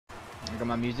got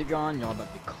my music on, y'all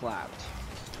about to be clapped.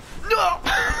 No!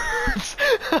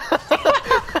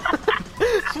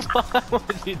 Why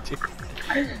would you do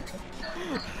that?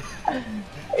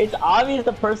 It's obvious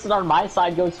the person on my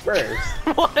side goes first.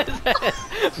 What is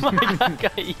this? My god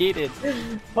got yeeted.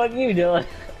 Fuck you, Dylan.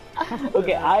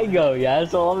 Okay, I go, yeah,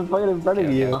 so I'm fucking in front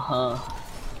of you.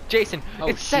 Jason, Oh,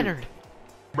 it's shoot. centered.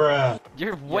 Bruh.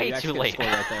 You're Yeah, way you too actually late.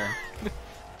 got a score right there.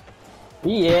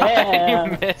 Yeah.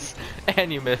 You miss,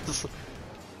 and you miss.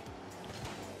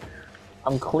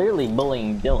 I'm clearly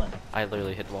bullying Dylan. I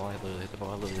literally hit the wall. I literally hit the ball.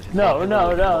 I literally hit the No, ball.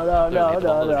 no, no, no, no,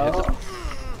 no, no.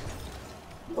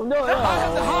 no. No,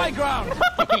 High ground!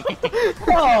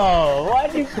 Oh,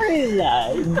 why'd you freeze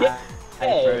that?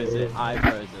 I froze it. I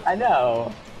froze it. I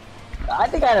know. I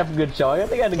think I had a good showing. I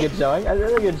think I had a good showing. I had a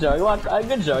really good showing. What? A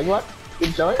good showing. What?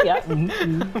 Good showing? Yeah.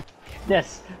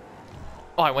 Yes.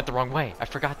 Oh, I went the wrong way. I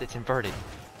forgot that it's inverted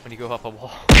when you go up a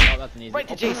wall. Oh, that's an easy. Right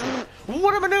to Jason.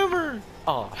 What a maneuver!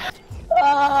 Oh.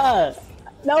 Ah!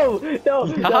 No! No!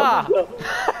 Haha! No! No!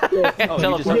 Oh, you just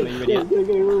Teleport. hit me, you idiot.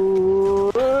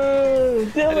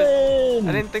 Dylan!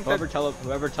 I didn't think that.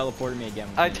 Whoever teleported me again.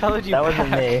 I told you That back.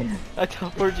 wasn't me. I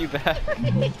teleported you back.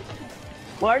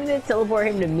 Why did it teleport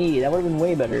him to me? That would have been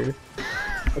way better.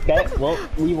 Okay, well,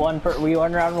 we won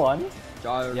round one.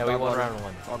 Yeah, we won round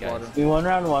one. Dog guys. water. We won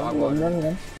round one. Dog We won water. round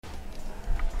one.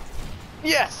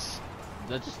 Yes! Is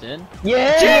that just in?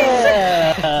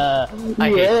 Yeah! I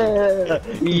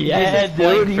hate you. Yeah, This is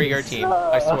playing dude. for your team.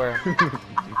 I swear.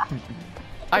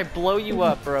 I blow you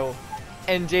up, bro.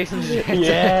 And Jason's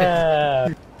Yeah.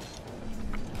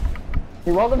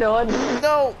 You're welcome, Dylan.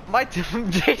 No! My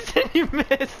Jason, you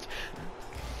missed!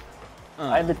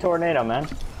 I had the tornado, man.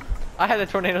 I had a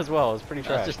tornado as well. It was pretty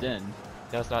trash. That's just in.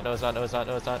 No, it's not. No, it's not. No, it's not.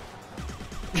 No, it's not.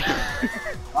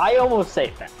 I almost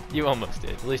saved that. You almost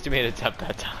did. At least you made an attempt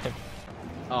that time.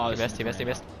 Oh, He missed. He missed. He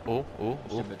missed. Ooh, ooh, ooh.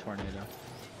 Stupid tornado.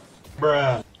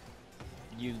 Bruh.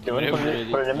 You Dylan,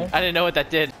 put it in me. I didn't know what that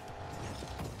did.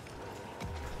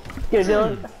 Yeah,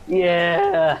 Dylan.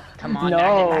 Yeah. Come on, No.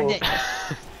 knock it.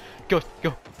 Go,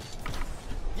 go.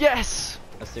 Yes!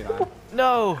 That's too high.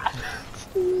 No!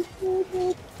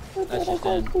 That's just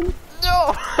in.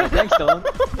 No! Oh, thanks, Dylan.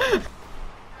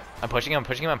 I'm pushing him, I'm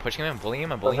pushing him, I'm pushing him, I'm bullying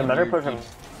him, I'm bullying Push him him. better, push him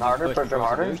harder, push him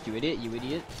harder. Boost, you idiot, you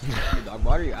idiot. You dog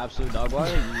water, you absolute dog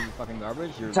water, you fucking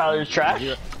garbage. You're Tyler's trash.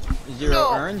 Zero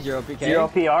No. earn, zero PK. Zero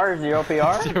PR, zero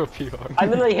PR. Zero PR. I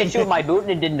literally hit you with my boot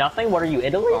and it did nothing. What are you,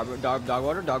 Italy? Dog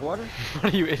water, dog water.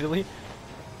 What are you, Italy?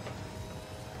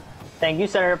 Thank you,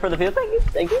 Senator, for the field. Thank you,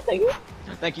 thank you, thank you.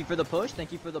 Thank you for the push,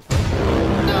 thank you for the push.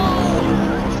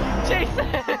 No! Jason!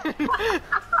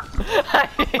 I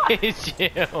hate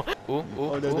you! Ooh, ooh,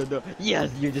 Oh, no, ooh. no, no.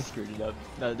 Yes, you just screwed it up.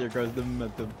 No, there goes the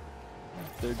momentum.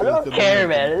 There I goes don't the care,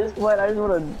 momentum. man. I just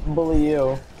want to bully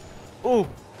you. Ooh!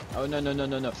 Oh, no, no, no,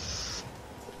 no, no.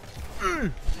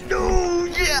 No!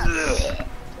 Yes!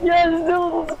 Yes, dude,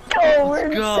 let's go. We're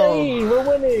Let's go. insane.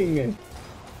 We're winning.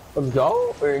 Let's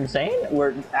go. We're insane.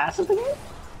 We're ass at the game.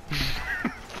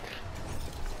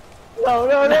 No,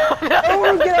 no, no.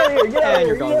 Oh, get out of here. Get out of And here.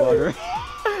 you're Get dog out of water.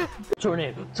 here.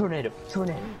 Tornado, tornado,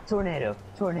 tornado, tornado,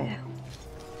 tornado.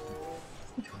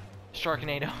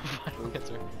 Sharknado, final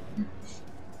answer.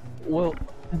 Well,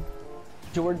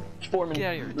 George Foreman, Get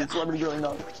out of here. the celebrity grilling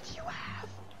dog.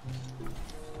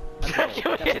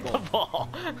 You hit the ball!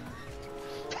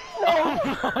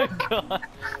 Oh my god!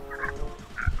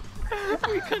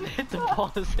 We couldn't hit the ball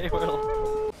to save our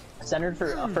life. Centered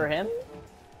for him.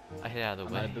 I hit out of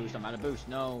the I'm out way. of boost, I'm out of boost.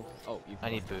 No. Oh, you. I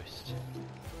need boost.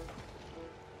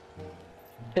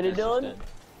 Hit it, That's just Dylan. dead.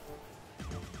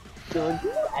 Dylan, do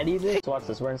you know anything? Watch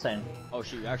this. We're insane. Oh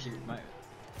shoot, actually, my.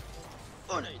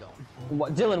 Oh no, you don't.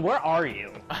 What, Dylan? Where are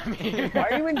you? I'm here. Why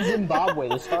are you in Zimbabwe?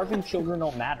 The starving children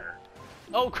don't matter.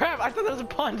 Oh crap! I thought that was a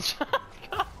punch.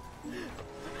 God.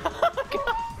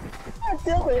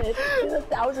 Dylan, it's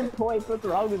 1,000 points. What's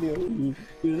wrong with you?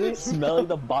 You're really smelling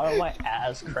the bottom of my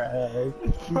ass crack.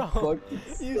 Bro, fucking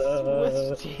you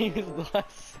suck. switched teams the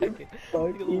last second.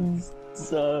 Fucking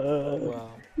suck. Wow.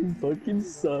 You fucking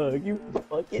suck. You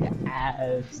fucking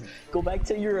ass. Go back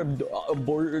to your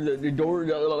border. The door.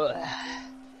 Alright,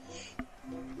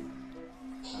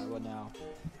 what now?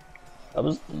 I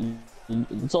was.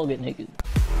 Let's all get naked.